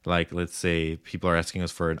 Like, let's say people are asking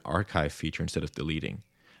us for an archive feature instead of deleting.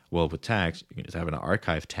 Well, with tags, you can just have an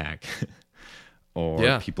archive tag.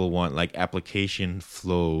 Or people want like application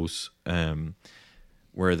flows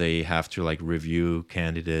where they have to like review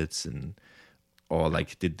candidates or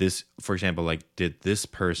like did this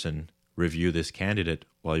person review this candidate?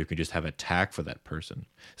 Well, you can just have a tag for that person.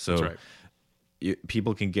 So That's right.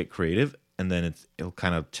 People can get creative, and then it'll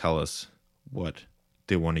kind of tell us what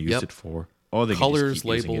they want to use it for. Or they colors, can just keep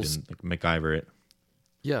labels, using it and like MacGyver it.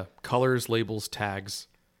 Yeah, colors, labels, tags.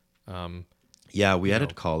 Yeah, we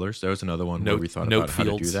added colors. There was another one where we thought about how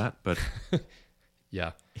to do that, but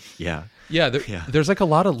yeah. There's like a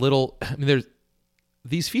lot of little. I mean,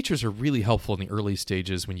 these features are really helpful in the early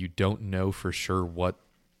stages when you don't know for sure what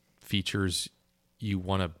features you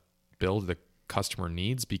want to build the customer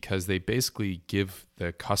needs, because they basically give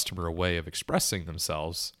the customer a way of expressing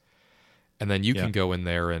themselves, and then you can go in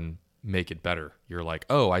there and make it better. You're like,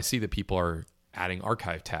 oh, I see that people are adding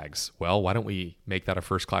archive tags. Well, why don't we make that a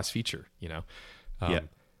first-class feature? I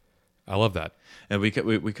love that. And we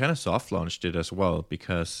kind of soft launched it as well,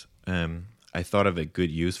 because I thought of a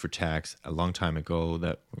good use for tags a long time ago.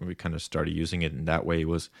 That when we kind of started using it in that way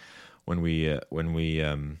was when we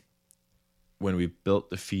built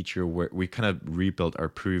the feature where we kind of rebuilt our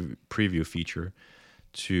preview feature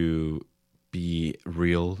to be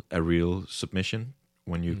a real submission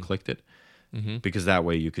when you clicked it, because that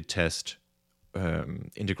way you could test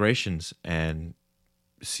integrations and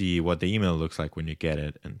see what the email looks like when you get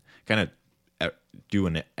it, and kind of do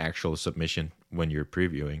an actual submission when you're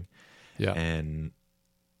previewing. Yeah. And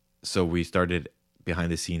so we started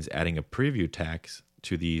behind the scenes adding a preview tags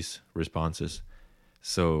to these responses.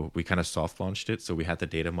 So we kind of soft launched it. So we had the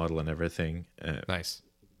data model and everything nice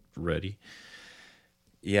ready.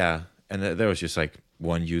 Yeah. And there was just like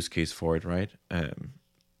one use case for it, right?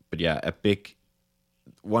 But yeah,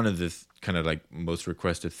 one of the kind of like most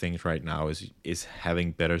requested things right now is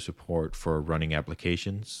having better support for running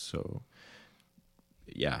applications. So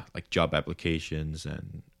yeah, like job applications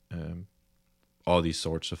and all these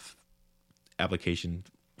sorts of application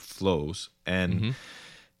flows, and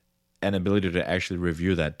an ability to actually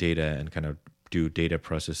review that data and kind of do data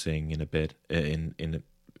processing in a bit in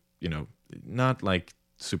not like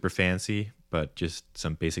super fancy, but just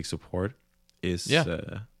some basic support is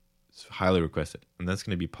it's highly requested, and that's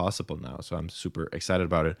going to be possible now. So I'm super excited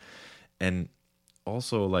about it. And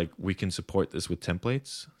also, like, we can support this with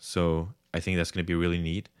templates. So I think that's going to be really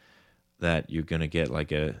neat, that you're going to get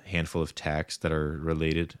like a handful of tags that are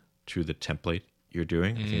related to the template you're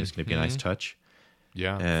doing. I think it's going to be a nice touch.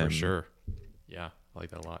 Yeah, for sure. Yeah, I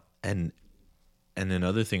like that a lot. And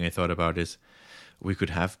another thing I thought about is we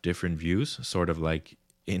could have different views, sort of like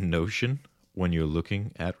in Notion when you're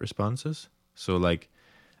looking at responses. So like,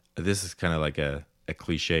 this is kind of like a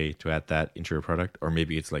cliche to add that into your product, or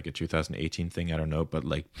maybe it's like a 2018 thing, I don't know, but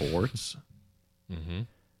like boards.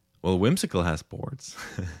 Well, Whimsical has boards.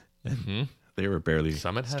 They were barely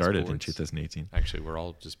started in 2018. Actually, we're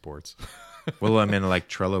all just boards. Well, I mean, like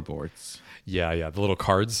Trello boards. Yeah, the little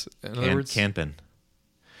cards, in other words? Kanban.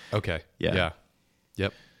 Okay. Yeah.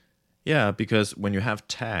 Yep. Yeah, because when you have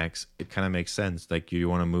tags, it kind of makes sense. Like, you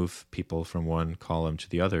want to move people from one column to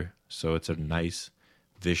the other. So it's a nice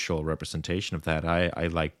visual representation of that. I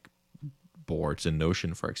like boards in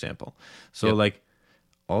Notion, for example. So like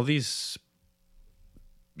all these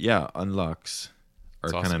unlocks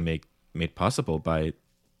are kind of made possible by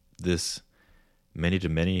this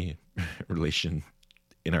many-to-many relation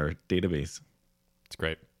in our database. It's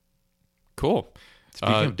great. Cool.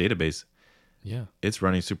 Speaking of database, Yeah. it's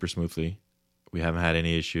running super smoothly. We haven't had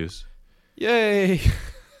any issues Yay.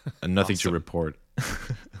 and nothing to Awesome. report.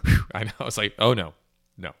 I know. It's like, oh no.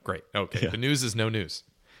 No. Great. Okay. Yeah. The news is no news.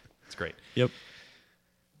 It's great. Yep.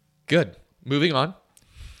 Good. Moving on.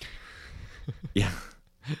 Yeah.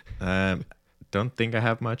 Don't think I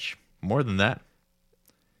have much more than that.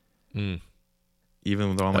 Even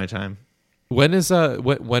with all my time. When is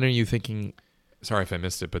when are you thinking? Sorry if I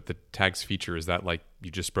missed it, but the tags feature, is that like you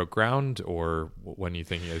just broke ground, or when are you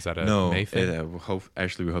thinking? Is that a No, May thing? we hope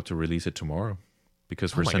to release it tomorrow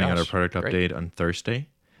because we're my sending out our gosh, product great. update on Thursday,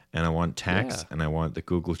 and I want tags Yeah. and I want the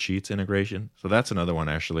Google Sheets integration. So that's another one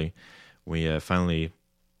actually. We finally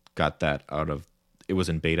got that out of. It was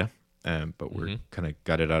in beta, but we're kind of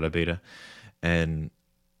got it out of beta, and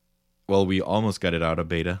well, we almost got it out of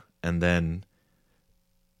beta, and then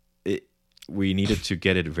we needed to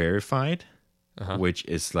get it verified. Which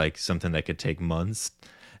is like something that could take months,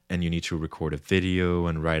 and you need to record a video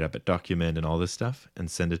and write up a document and all this stuff and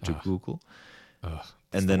send it to Google.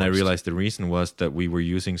 And then I realized the reason was that we were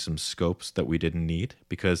using some scopes that we didn't need,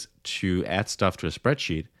 because to add stuff to a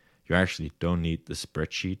spreadsheet, you actually don't need the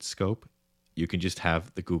spreadsheet scope. You can just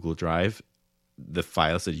have the Google Drive, the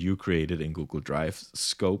files that you created in Google Drive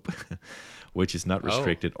scope, which is not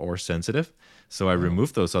restricted or sensitive. So I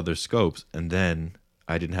removed those other scopes, and then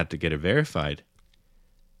I didn't have to get it verified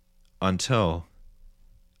until,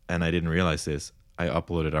 and I didn't realize this, I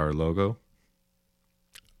uploaded our logo.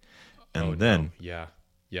 And then yeah.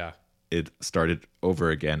 it started over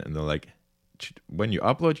again. And they're like, when you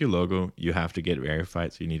upload your logo, you have to get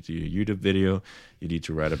verified. So you need to do a YouTube video. You need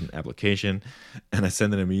to write up an application. And I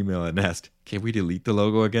sent them an email and asked, can we delete the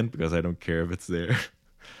logo again? Because I don't care if it's there.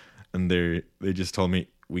 And they just told me,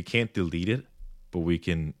 we can't delete it, but we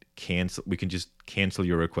can just cancel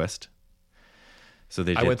your request. So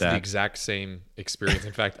they did I went that. through the exact same experience.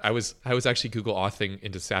 In fact, I was actually Google Authing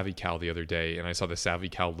into SavvyCal the other day, and I saw the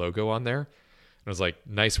SavvyCal logo on there, and I was like,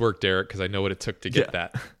 "Nice work, Derek," because I know what it took to get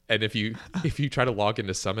that. And if you try to log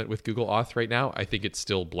into Summit with Google Auth right now, I think it's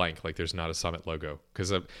still blank. Like there's not a Summit logo,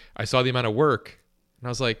 because I saw the amount of work, and I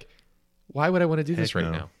was like, "Why would I want to do this Heck right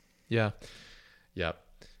no. now?" Yeah.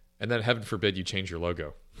 And then heaven forbid you change your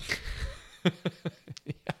logo.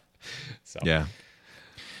 So.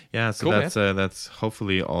 Yeah, so Cool, that's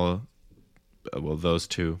hopefully all. Well, those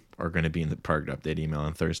two are going to be in the product update email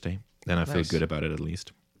on Thursday. Then I feel Nice. good about it at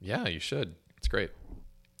least. Yeah, you should. It's great.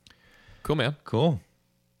 Cool, man. Cool.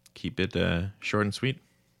 Keep it short and sweet.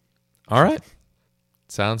 All right.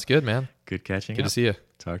 Sounds good, man. Good catching Good up. to see you.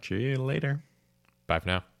 Talk to you later. Bye for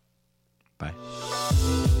now.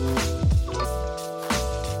 Bye.